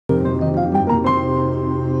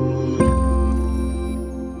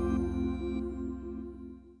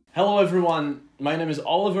Hello everyone, my name is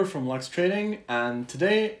Oliver from Lux Trading, and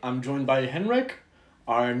today I'm joined by Henryk,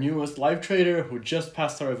 our newest live trader who just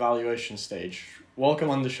passed our evaluation stage. Welcome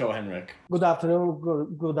on the show, Henryk. Good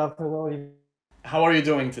afternoon. Good afternoon. How are you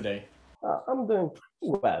doing today? I'm doing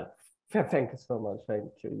well. Thank you so much.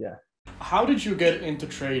 Thank you. Yeah. How did you get into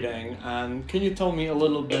trading, and can you tell me a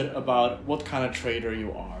little bit about what kind of trader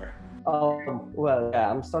you are?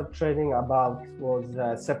 I'm started trading about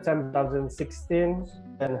September 2016,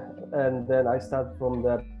 and then I started from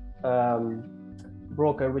the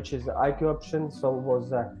broker, which is IQ option. So it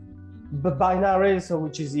was binary, so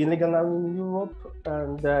which is illegal now in Europe.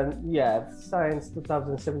 And then since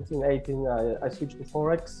 2017-18, I switched to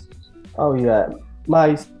forex. Oh yeah,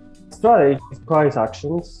 my strategy is price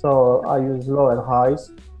action. So I use low and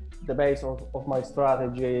highs. The base of my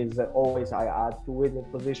strategy is always I add to winning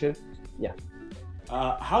position. Yeah.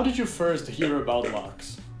 How did you first hear about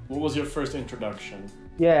Lux? What was your first introduction?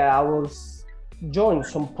 Yeah, I was joined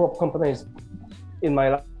some prop companies in my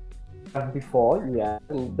life before. Yeah,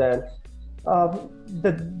 and then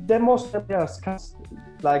the most scams,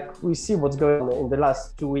 like we see what's going on in the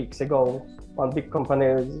last 2 weeks ago. One big company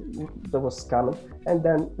that was scamming, and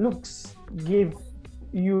then Lux give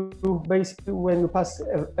you basically when you pass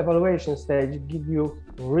evaluation stage, give you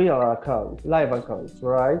real account, live account,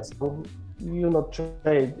 right? So you not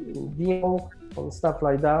trade in demo and stuff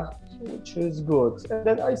like that, which is good. And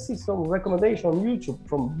then I see some recommendation on YouTube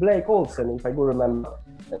from Blake Olsen, if I do remember.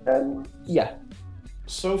 And yeah.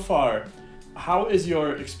 So far, how is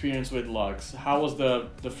your experience with Lux? How was the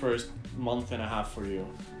first month and a half for you?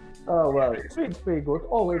 Oh well, it's pretty good.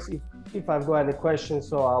 Always, if I've got any questions,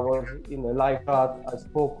 so I was in a live chat, I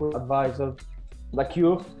spoke with advisors like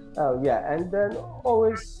you. And then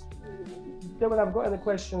always, then when I've got any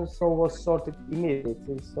questions, so was sorted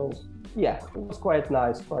immediately. So yeah, it was quite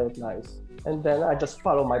nice. And then I just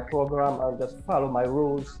follow my program, I just follow my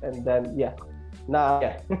rules, and then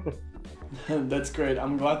That's great.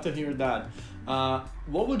 I'm glad to hear that.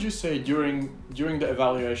 What would you say during the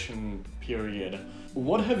evaluation period?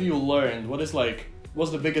 What have you learned?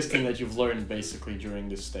 What's the biggest thing that you've learned basically during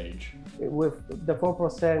this stage? With the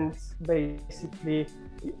 4%, basically,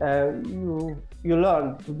 you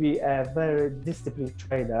learn to be a very disciplined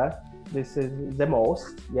trader. This is the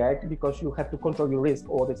most, because you have to control your risk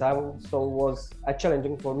all the time. So it was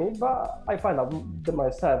challenging for me, but I found out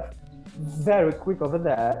myself very quick over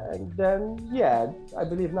there. And then, I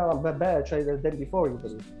believe now I'm a better trader than before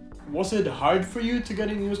even. Was it hard for you to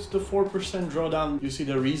getting used to the 4% drawdown? You see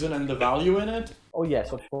the reason and the value in it? Oh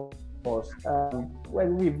yes, of course.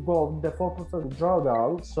 When we've got the 4%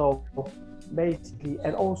 drawdown, so basically,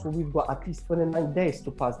 and also we've got at least 29 days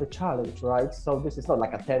to pass the challenge, right? So this is not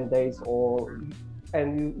like a 10 days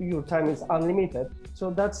and your time is unlimited.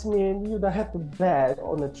 So that's mean you don't have to bet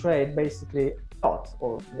on a trade basically or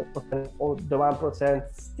the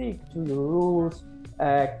 1%, stick to your rules,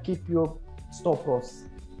 keep your stop loss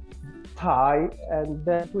high, and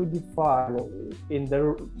that will be fine in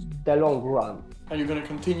the long run. Are you going to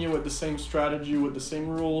continue with the same strategy, with the same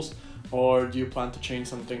rules, or do you plan to change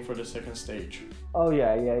something for the second stage? Oh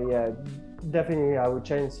yeah. Definitely I will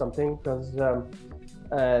change something because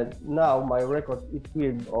now my record it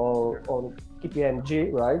will on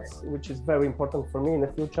KPMG, right, which is very important for me in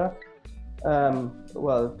the future.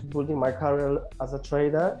 To building my career as a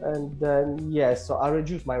trader, and then so I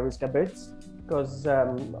reduce my risk a bit because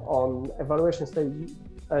on evaluation stage,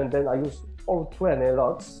 and then I use 0.20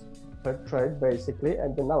 lots per trade basically,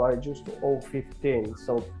 and then now I reduce to 0.15.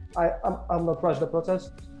 So I'm not rush the process.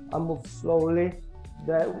 I move slowly.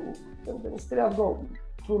 And then still I've got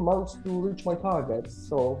 2 months to reach my targets.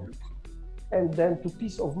 So, and then to keep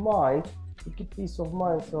peace of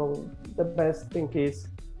mind. So the best thing is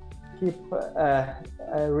keep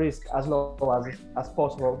risk as low as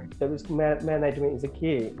possible. The risk management is the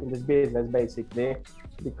key in this business basically,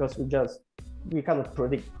 because we cannot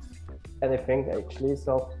predict anything actually.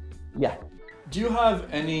 So yeah. Do you have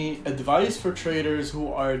any advice for traders who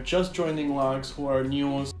are just joining Lux, who are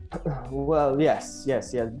new? Well, yes.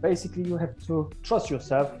 Basically, you have to trust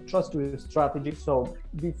yourself, trust your strategy. So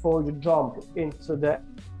before you jump into the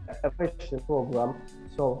evaluation program,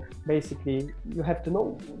 so basically you have to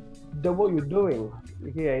know what you're doing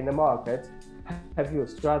here in the market. Have your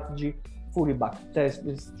strategy fully back test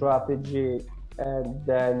this strategy, and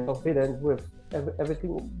then confident with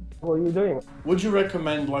everything what you're doing. Would you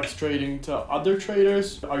recommend Lux Trading to other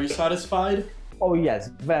traders? Are you satisfied? Oh yes,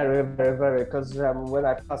 very, because when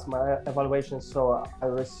I passed my evaluation, so I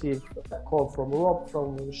received a call from Rob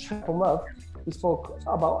from Sheffield. We spoke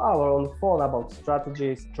about hour on the phone about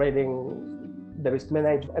strategies, trading, the risk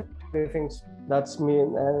management, everything That's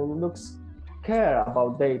mean, and Lux care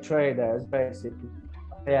about day traders basically.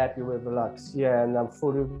 Very happy with Lux, yeah, and I'm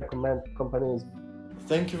fully recommend companies.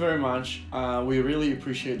 Thank you very much. We really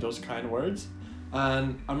appreciate those kind words.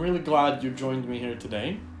 And I'm really glad you joined me here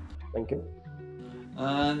today. Thank you.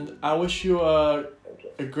 And I wish you a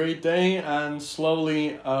great day and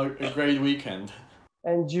slowly a great weekend.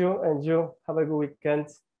 And you, have a good weekend.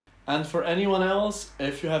 And for anyone else,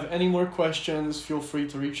 if you have any more questions, feel free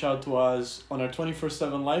to reach out to us on our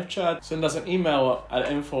 24/7 live chat. Send us an email at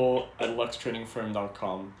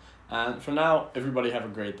info@luxtradingfirm.com. And for now, everybody have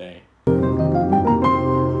a great day.